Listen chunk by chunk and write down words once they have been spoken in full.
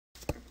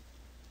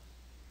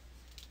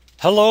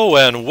Hello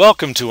and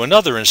welcome to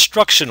another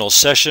instructional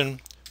session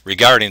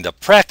regarding the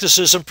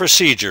practices and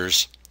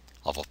procedures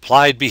of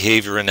applied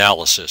behavior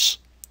analysis,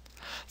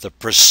 the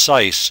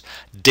precise,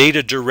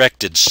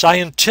 data-directed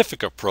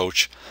scientific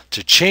approach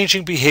to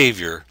changing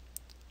behavior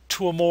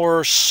to a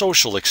more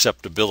social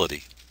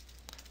acceptability.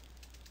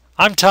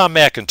 I'm Tom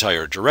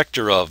McIntyre,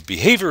 Director of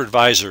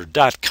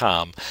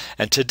BehaviorAdvisor.com,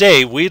 and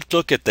today we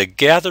look at the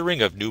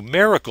gathering of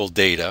numerical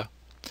data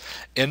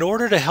in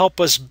order to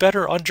help us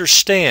better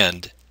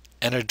understand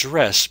and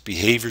address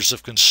behaviors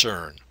of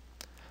concern,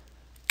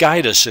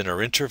 guide us in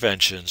our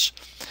interventions,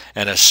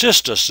 and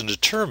assist us in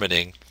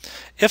determining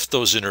if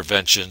those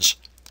interventions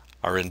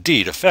are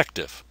indeed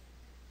effective.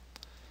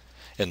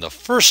 In the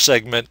first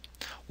segment,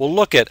 we'll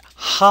look at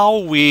how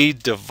we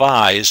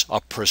devise a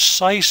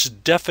precise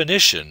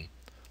definition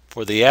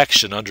for the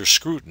action under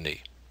scrutiny,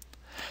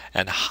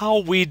 and how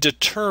we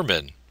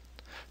determine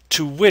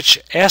to which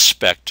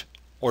aspect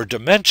or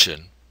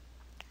dimension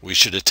we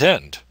should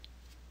attend.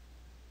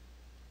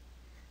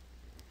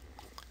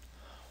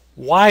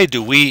 Why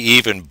do we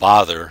even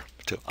bother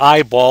to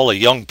eyeball a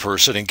young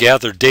person and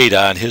gather data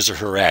on his or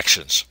her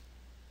actions?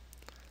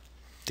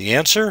 The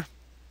answer?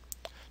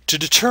 To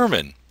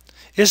determine,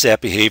 is that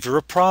behavior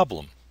a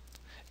problem?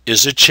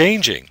 Is it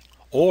changing?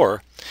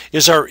 Or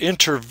is our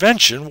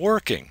intervention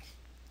working?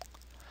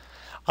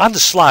 On the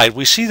slide,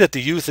 we see that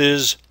the youth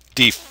is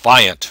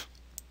defiant.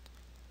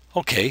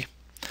 Okay,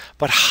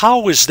 but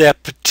how is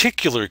that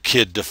particular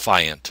kid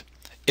defiant?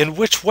 In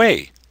which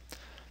way?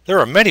 There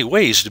are many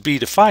ways to be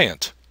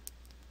defiant.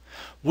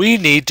 We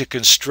need to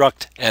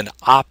construct an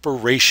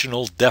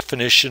operational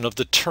definition of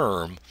the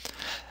term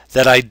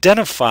that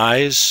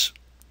identifies,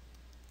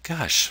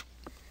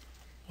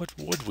 what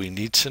would we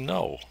need to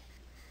know?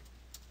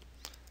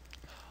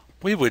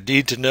 We would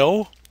need to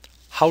know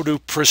how to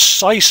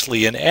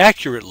precisely and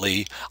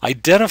accurately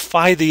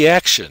identify the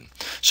action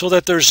so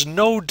that there's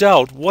no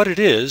doubt what it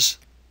is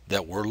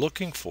that we're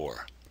looking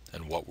for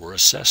and what we're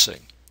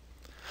assessing.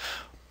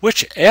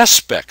 Which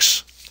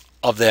aspects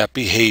of that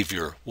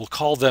behavior, we'll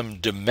call them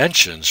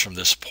dimensions from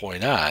this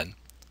point on,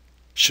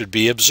 should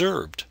be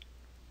observed.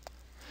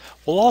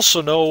 We'll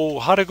also know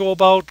how to go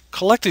about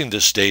collecting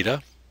this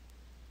data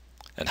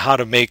and how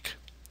to make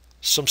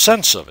some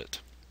sense of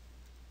it.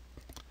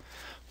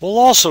 We'll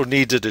also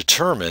need to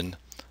determine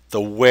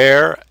the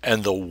where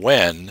and the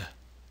when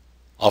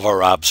of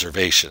our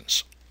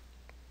observations.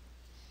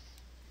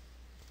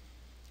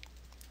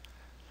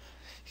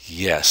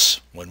 Yes,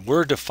 when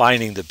we're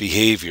defining the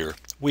behavior,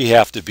 we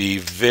have to be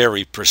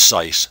very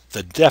precise.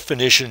 The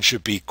definition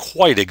should be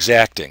quite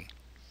exacting.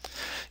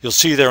 You'll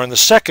see there in the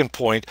second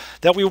point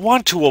that we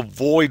want to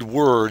avoid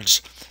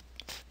words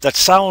that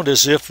sound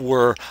as if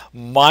we're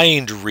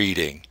mind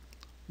reading.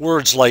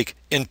 Words like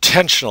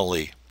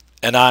intentionally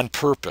and on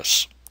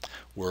purpose.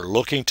 We're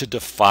looking to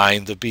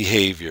define the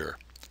behavior,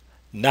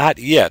 not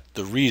yet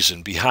the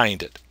reason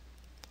behind it.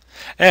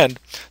 And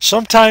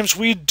sometimes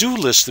we do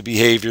list the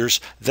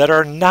behaviors that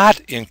are not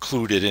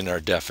included in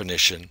our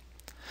definition,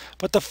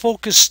 but the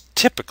focus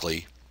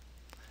typically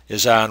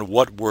is on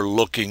what we're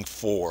looking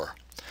for.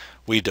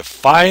 We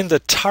define the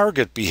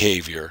target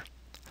behavior,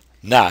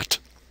 not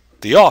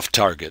the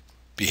off-target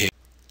behavior.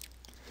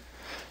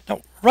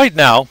 Now, right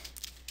now,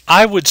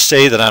 I would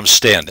say that I'm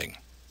standing.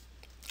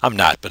 I'm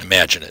not, but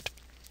imagine it.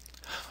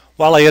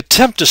 While I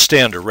attempt to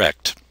stand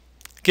erect,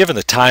 given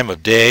the time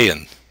of day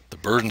and the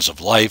burdens of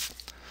life,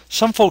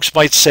 some folks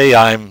might say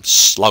I'm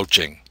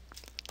slouching,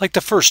 like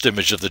the first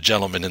image of the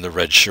gentleman in the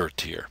red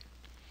shirt here.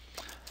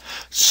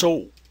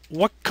 So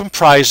what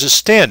comprises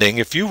standing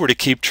if you were to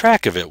keep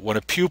track of it when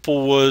a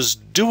pupil was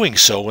doing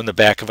so in the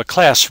back of a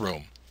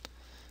classroom,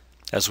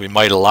 as we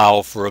might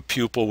allow for a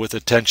pupil with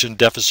attention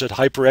deficit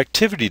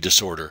hyperactivity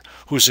disorder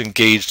who's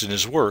engaged in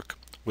his work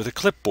with a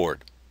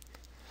clipboard?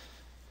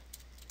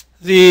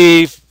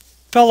 The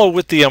fellow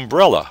with the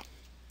umbrella,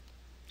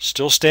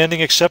 still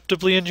standing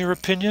acceptably in your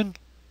opinion?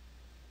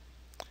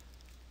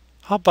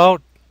 How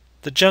about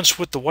the gents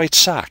with the white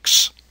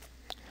socks?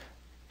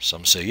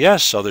 Some say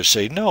yes, others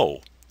say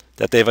no,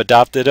 that they've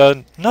adopted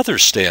another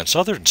stance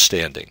other than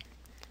standing.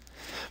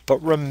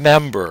 But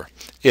remember,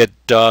 it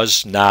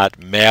does not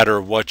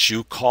matter what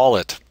you call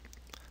it.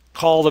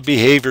 Call the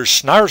behavior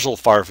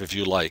snarzelfarf if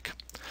you like.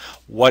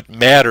 What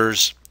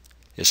matters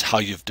is how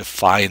you've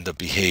defined the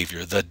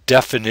behavior, the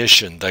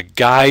definition, the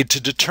guide to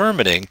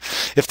determining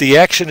if the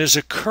action is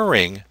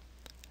occurring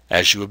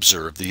as you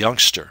observe the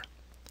youngster.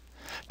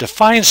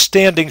 Define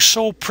standing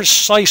so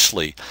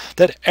precisely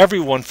that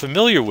everyone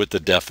familiar with the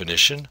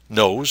definition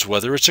knows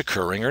whether it's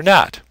occurring or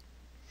not.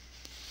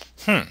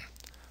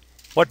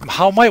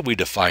 How might we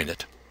define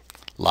it?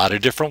 A lot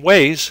of different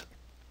ways,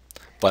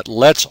 but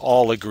let's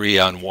all agree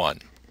on one.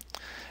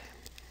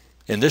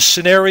 In this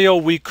scenario,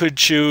 we could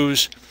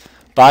choose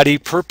body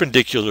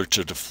perpendicular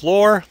to the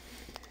floor,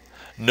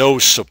 no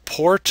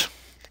support,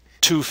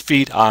 2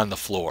 feet on the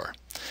floor.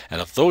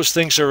 And if those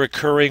things are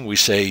occurring, we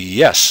say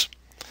yes.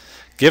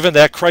 Given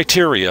that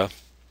criteria,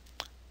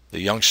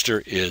 the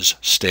youngster is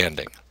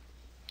standing.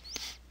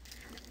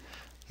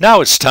 Now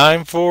it's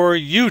time for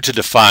you to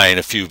define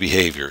a few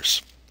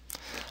behaviors.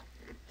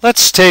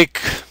 Let's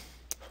take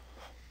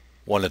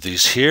one of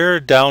these here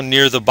down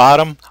near the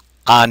bottom,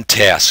 on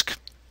task,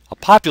 a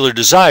popular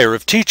desire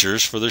of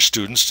teachers for their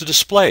students to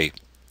display.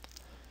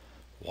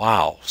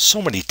 Wow,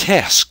 so many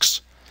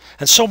tasks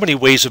and so many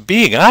ways of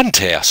being on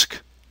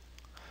task.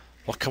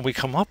 What can we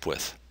come up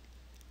with?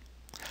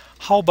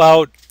 How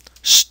about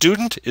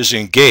student is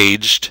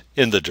engaged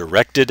in the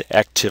directed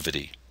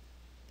activity?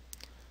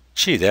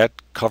 Gee, that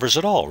covers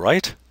it all,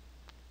 right?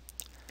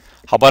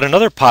 How about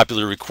another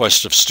popular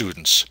request of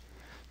students?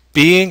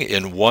 Being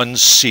in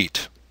one's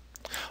seat.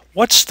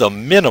 What's the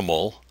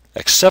minimal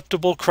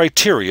acceptable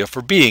criteria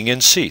for being in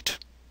seat?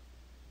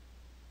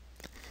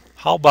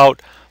 How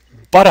about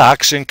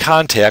buttocks in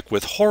contact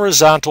with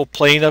horizontal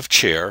plane of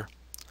chair,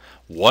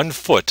 1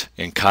 foot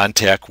in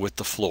contact with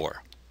the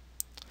floor?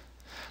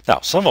 Now,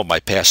 some of my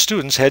past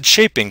students had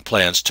shaping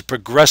plans to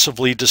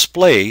progressively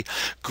display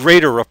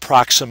greater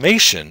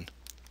approximation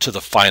to the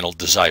final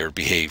desired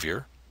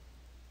behavior.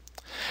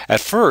 At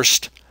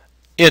first,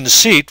 in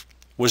seat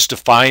was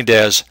defined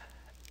as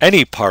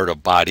any part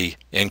of body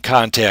in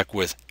contact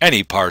with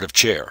any part of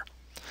chair.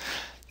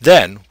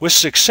 Then, with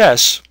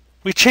success,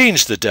 we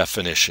changed the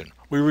definition.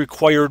 We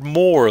required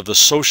more of the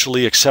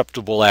socially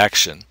acceptable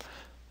action.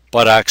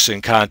 Buttocks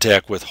in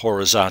contact with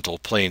horizontal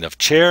plane of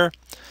chair,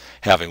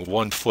 having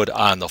 1 foot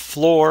on the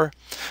floor,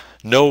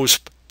 nose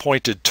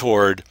pointed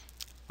toward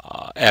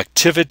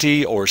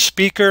activity or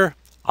speaker,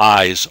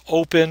 eyes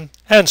open,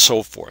 and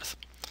so forth.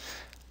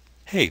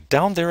 Hey,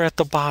 down there at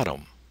the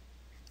bottom,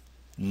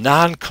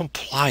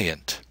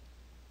 non-compliant.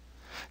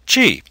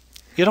 Gee,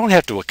 you don't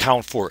have to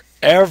account for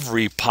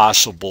every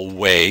possible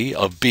way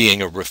of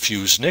being a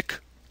refusenik,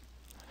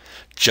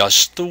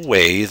 just the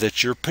way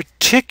that your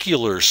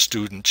particular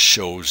student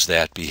shows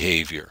that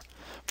behavior.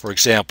 For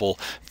example,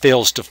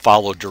 fails to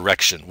follow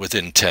direction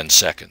within 10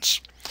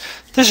 seconds.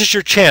 This is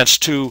your chance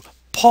to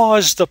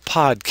pause the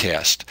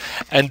podcast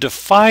and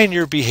define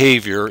your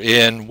behavior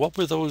in, what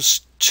were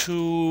those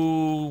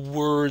 2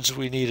 words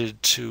we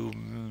needed to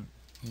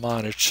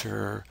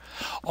monitor?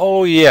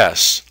 Oh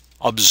yes,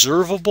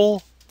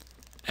 observable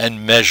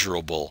and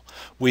measurable.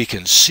 We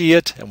can see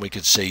it and we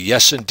can say,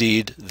 yes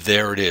indeed,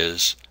 there it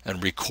is,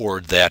 and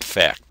record that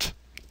fact.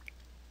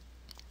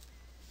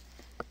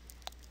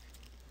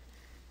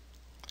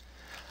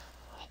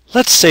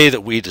 Let's say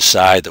that we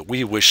decide that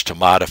we wish to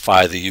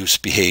modify the use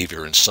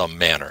behavior in some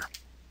manner.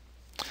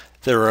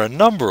 There are a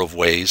number of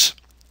ways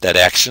that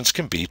actions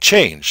can be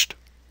changed.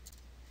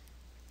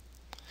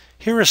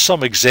 Here are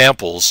some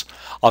examples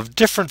of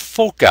different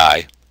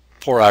foci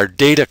for our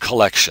data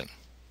collection.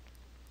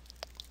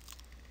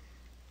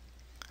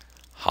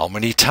 How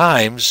many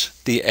times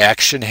the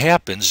action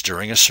happens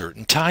during a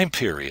certain time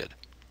period.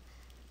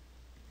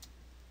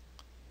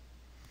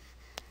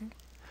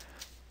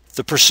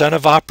 The percent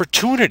of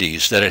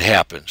opportunities that it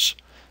happens.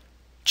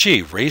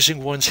 Gee,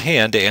 raising one's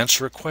hand to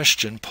answer a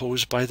question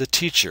posed by the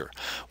teacher.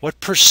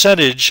 What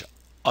percentage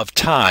of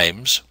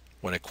times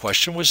when a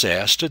question was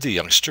asked did the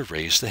youngster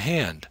raise the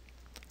hand?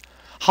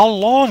 How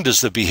long does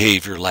the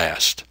behavior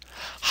last?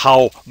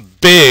 How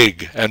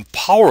big and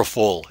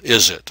powerful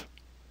is it?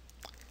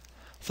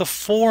 The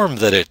form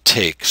that it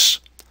takes,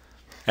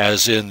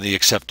 as in the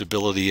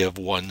acceptability of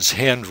one's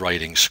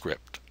handwriting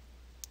script.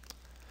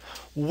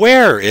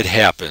 Where it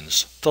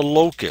happens, the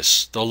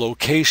locus, the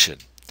location,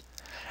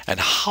 and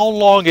how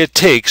long it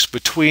takes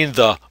between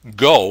the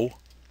go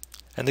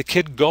and the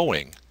kid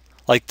going,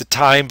 like the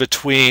time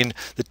between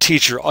the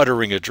teacher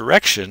uttering a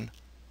direction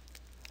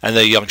and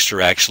the youngster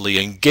actually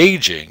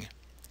engaging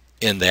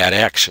in that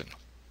action.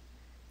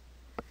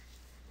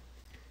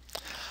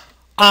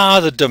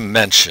 The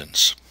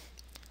dimensions.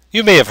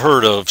 You may have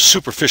heard of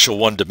superficial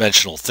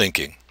one-dimensional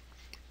thinking.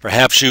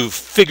 Perhaps you've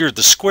figured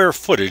the square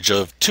footage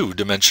of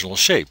 2-dimensional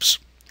shapes.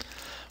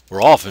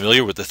 We're all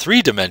familiar with the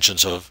 3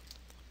 dimensions of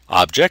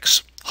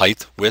objects,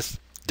 height, width,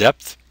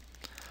 depth.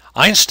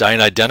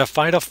 Einstein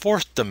identified a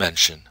 4th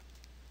dimension,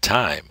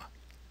 time.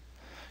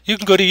 You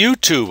can go to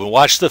YouTube and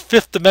watch the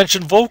 5th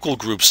dimension vocal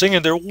group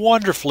singing their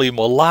wonderfully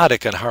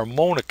melodic and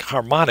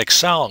harmonic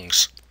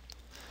songs.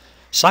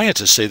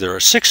 Scientists say there are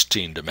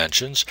 16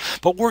 dimensions,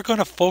 but we're going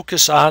to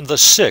focus on the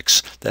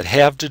 6 that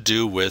have to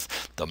do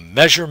with the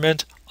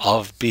measurement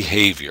of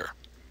behavior.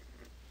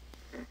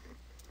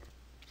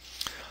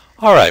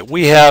 All right,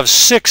 we have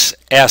 6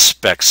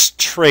 aspects,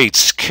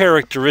 traits,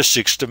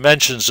 characteristics,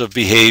 dimensions of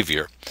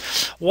behavior.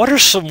 What are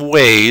some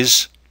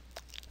ways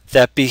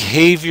that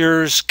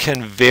behaviors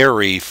can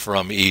vary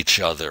from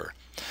each other?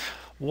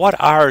 What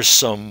are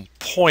some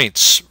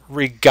points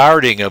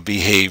regarding a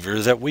behavior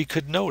that we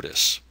could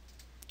notice?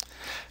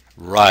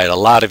 Right, a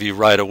lot of you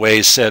right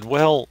away said,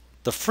 well,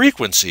 the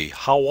frequency,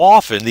 how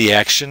often the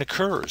action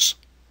occurs.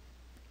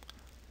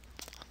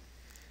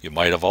 You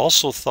might have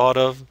also thought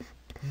of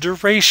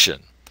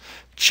duration.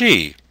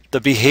 Gee, the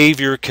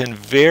behavior can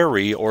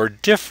vary or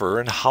differ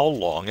in how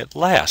long it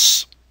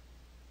lasts.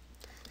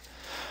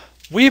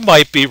 We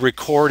might be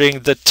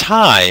recording the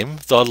time,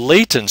 the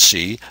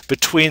latency,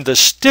 between the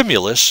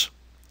stimulus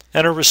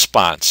and a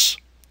response.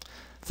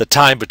 the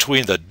time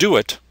between the do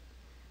it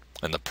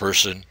and the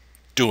person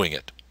doing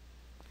it.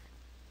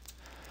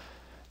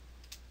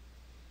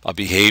 A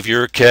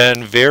behavior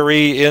can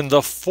vary in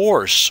the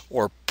force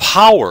or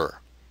power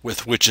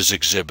with which is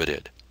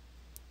exhibited.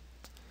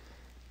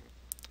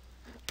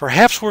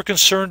 Perhaps we're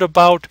concerned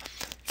about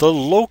the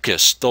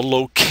locus, the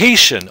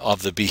location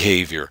of the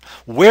behavior,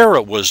 where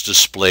it was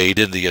displayed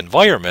in the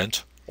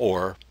environment,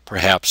 or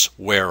perhaps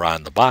where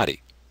on the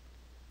body.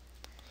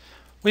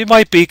 We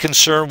might be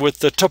concerned with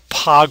the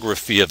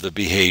topography of the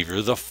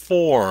behavior, the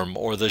form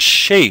or the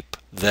shape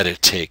that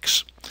it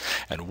takes,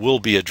 and we'll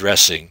be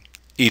addressing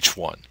each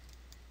one.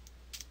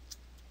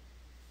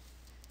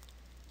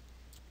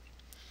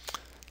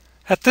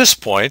 At this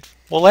point,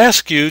 we'll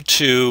ask you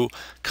to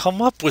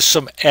come up with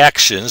some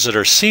actions that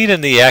are seen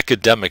in the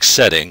academic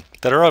setting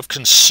that are of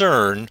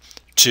concern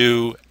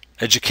to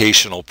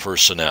educational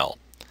personnel.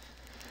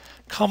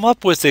 Come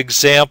up with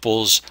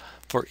examples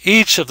for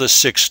each of the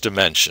 6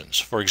 dimensions.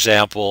 For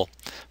example,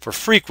 for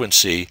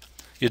frequency,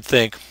 you'd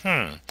think,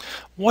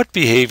 what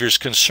behaviors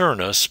concern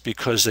us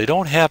because they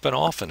don't happen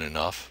often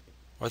enough,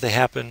 or they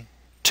happen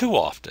too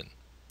often?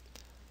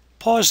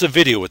 Pause the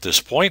video at this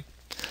point.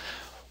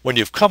 When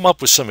you've come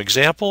up with some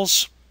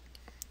examples,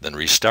 then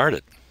restart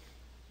it.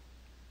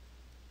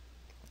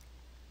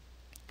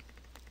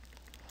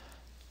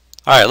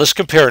 All right, let's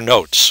compare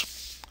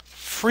notes.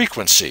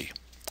 Frequency.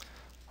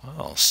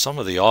 Well, some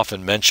of the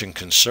often mentioned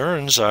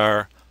concerns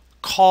are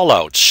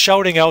call-outs,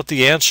 shouting out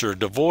the answer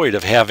devoid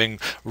of having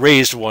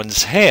raised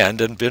one's hand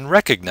and been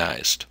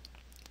recognized.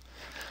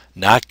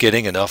 Not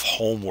getting enough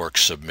homework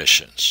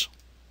submissions.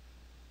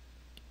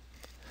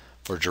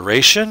 For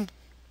duration,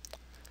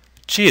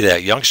 gee,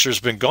 that youngster's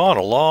been gone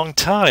a long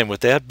time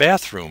with that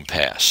bathroom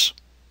pass.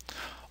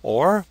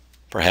 Or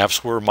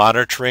perhaps we're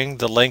monitoring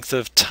the length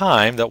of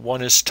time that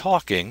one is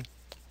talking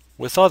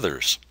with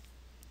others.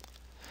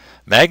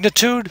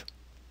 Magnitude?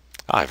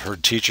 I've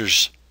heard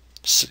teachers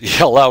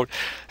yell out,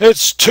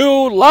 "It's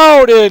too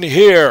loud in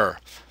here!"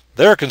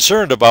 They're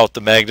concerned about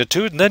the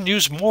magnitude and then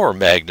use more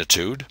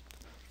magnitude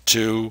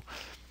to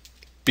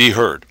be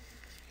heard.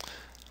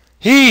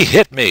 "He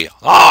hit me.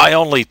 I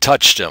only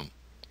touched him."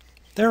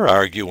 They're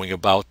arguing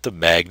about the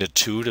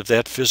magnitude of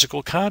that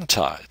physical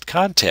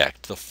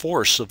contact, the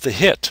force of the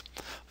hit,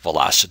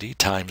 velocity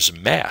times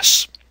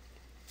mass.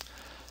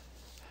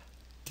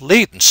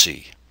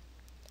 Latency.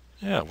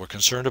 Yeah, we're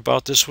concerned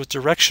about this with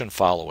direction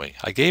following.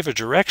 I gave a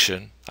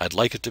direction, I'd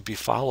like it to be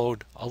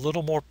followed a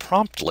little more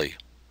promptly.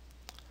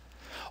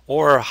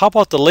 Or how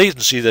about the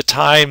latency, the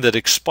time that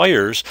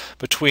expires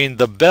between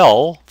the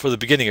bell for the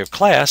beginning of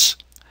class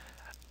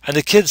and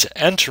the kids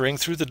entering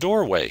through the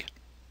doorway?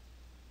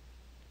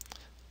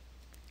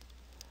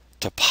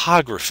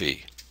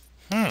 Topography.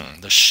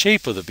 The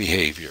shape of the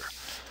behavior.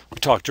 We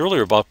talked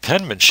earlier about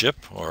penmanship,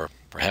 or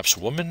perhaps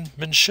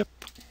womanmanship.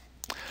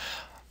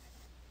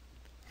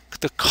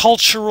 The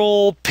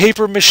cultural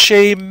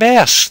papier-mâché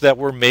masks that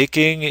we're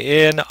making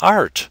in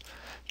art.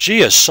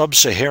 Gee, a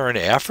sub-Saharan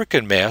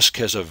African mask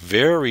has a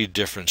very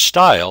different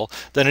style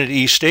than an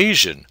East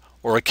Asian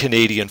or a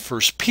Canadian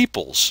First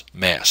Peoples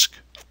mask.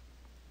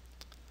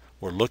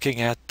 We're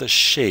looking at the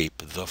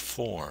shape, the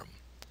form.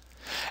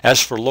 As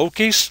for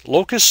locus,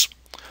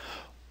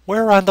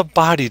 where on the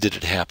body did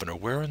it happen, or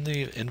where in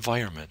the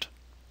environment?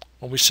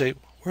 When we say,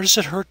 where does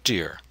it hurt,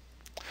 dear?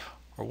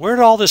 Or where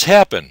did all this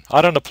happen?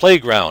 Out on the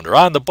playground, or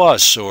on the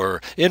bus,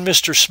 or in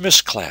Mr.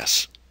 Smith's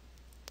class?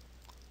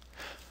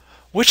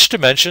 Which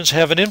dimensions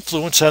have an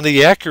influence on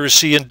the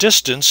accuracy and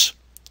distance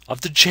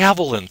of the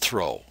javelin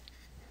throw?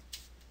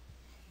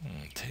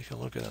 Take a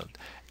look at that.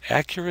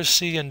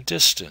 Accuracy and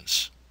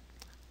distance.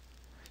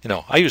 You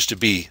know, I used to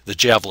be the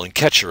javelin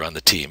catcher on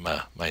the team.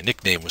 My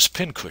nickname was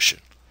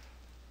Pincushion.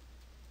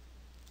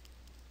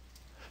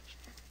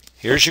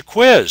 Here's your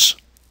quiz.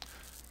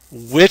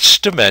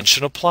 Which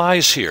dimension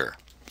applies here?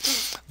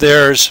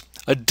 There's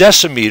a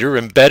decimeter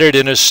embedded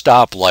in a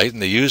stoplight,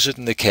 and they use it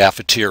in the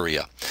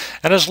cafeteria.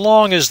 And as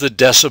long as the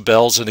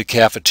decibels in the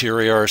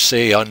cafeteria are,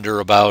 say, under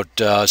about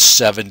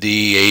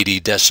 70,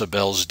 80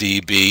 decibels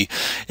dB,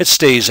 it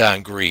stays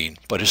on green.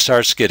 But it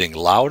starts getting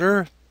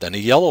louder, then a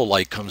yellow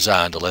light comes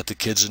on to let the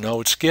kids know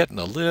it's getting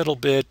a little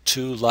bit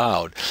too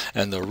loud.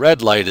 And the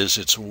red light is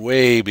it's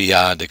way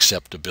beyond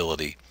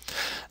acceptability.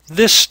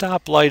 This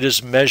stoplight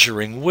is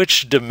measuring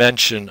which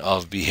dimension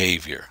of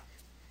behavior?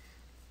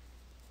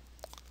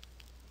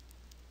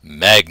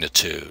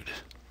 Magnitude.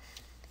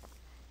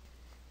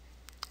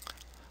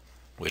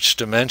 Which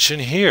dimension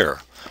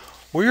here?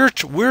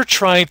 We're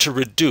trying to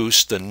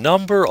reduce the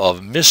number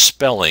of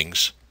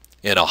misspellings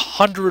in a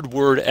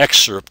 100-word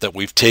excerpt that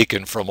we've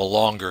taken from a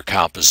longer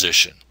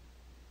composition.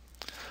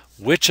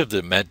 Which of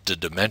the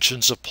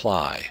dimensions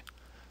apply?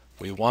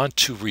 We want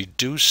to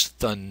reduce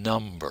the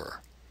number.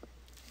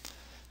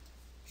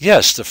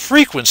 Yes, the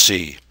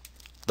frequency,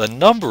 the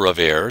number of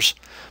errors,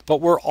 but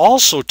we're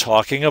also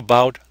talking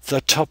about the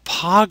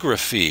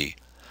topography.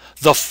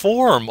 The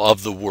form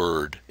of the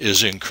word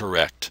is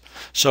incorrect.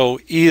 So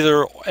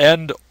either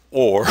and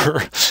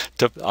or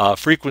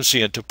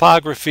frequency and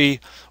topography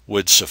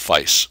would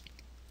suffice.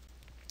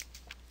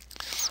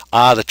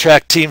 The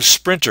track team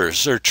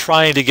sprinters are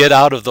trying to get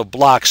out of the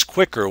blocks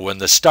quicker when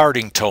the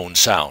starting tone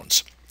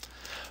sounds.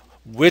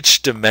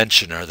 Which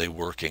dimension are they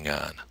working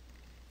on?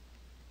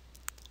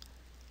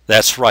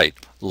 That's right,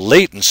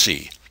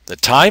 latency, the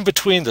time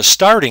between the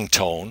starting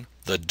tone,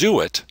 the do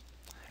it,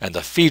 and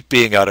the feet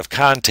being out of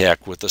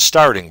contact with the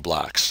starting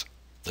blocks,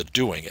 the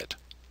doing it.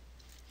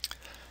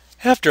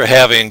 After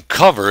having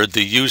covered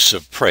the use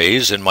of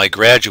praise in my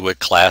graduate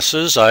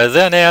classes, I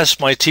then asked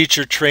my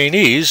teacher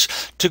trainees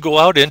to go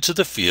out into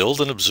the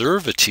field and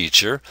observe a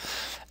teacher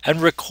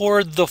and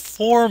record the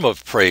form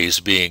of praise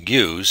being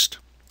used.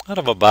 Out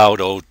of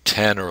about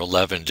 10 or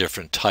 11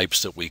 different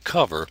types that we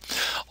cover,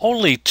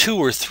 only 2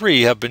 or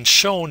 3 have been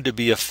shown to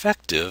be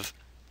effective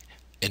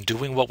in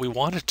doing what we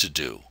want it to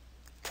do,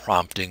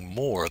 prompting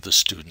more of the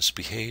student's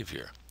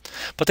behavior.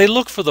 But they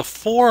look for the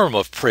form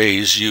of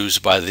praise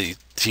used by the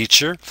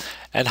teacher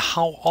and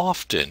how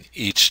often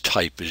each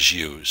type is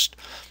used.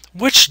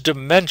 Which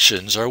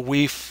dimensions are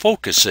we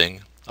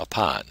focusing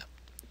upon?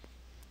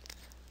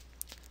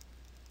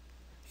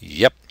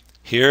 Yep,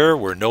 here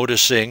we're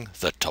noticing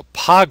the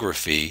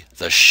topography,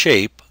 the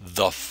shape,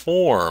 the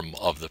form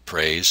of the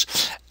praise,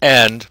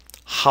 and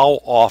how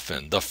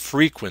often, the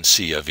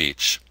frequency of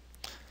each.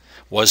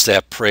 Was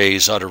that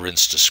praise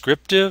utterance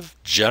descriptive,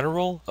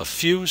 general,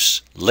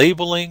 effuse,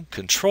 labeling,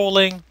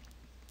 controlling?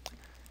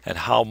 And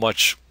how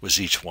much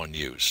was each one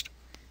used?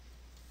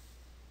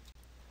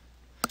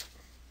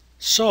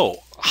 So,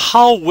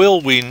 how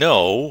will we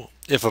know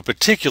if a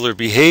particular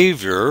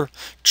behavior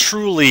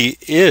truly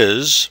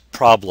is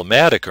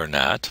problematic or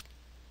not?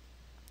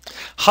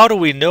 How do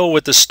we know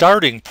what the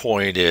starting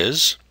point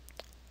is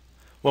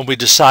when we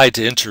decide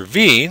to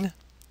intervene?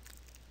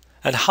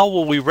 And how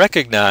will we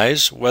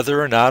recognize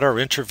whether or not our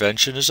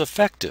intervention is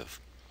effective?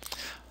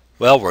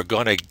 Well, we're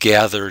going to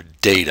gather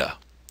data,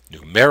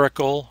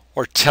 numerical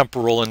or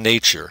temporal in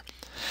nature.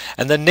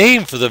 And the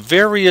name for the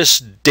various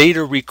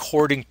data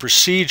recording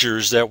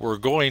procedures that we're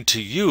going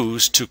to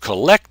use to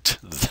collect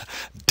the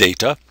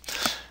data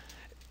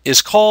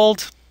is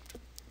called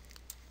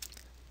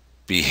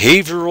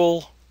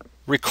behavioral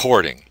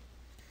recording.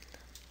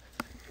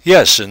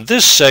 Yes, in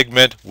this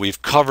segment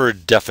we've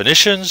covered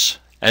definitions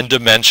and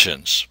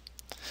dimensions.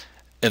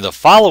 In the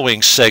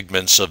following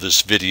segments of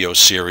this video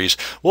series,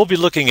 we'll be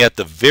looking at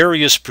the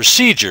various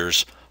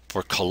procedures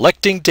for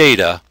collecting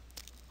data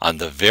on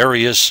the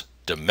various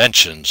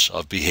dimensions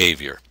of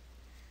behavior.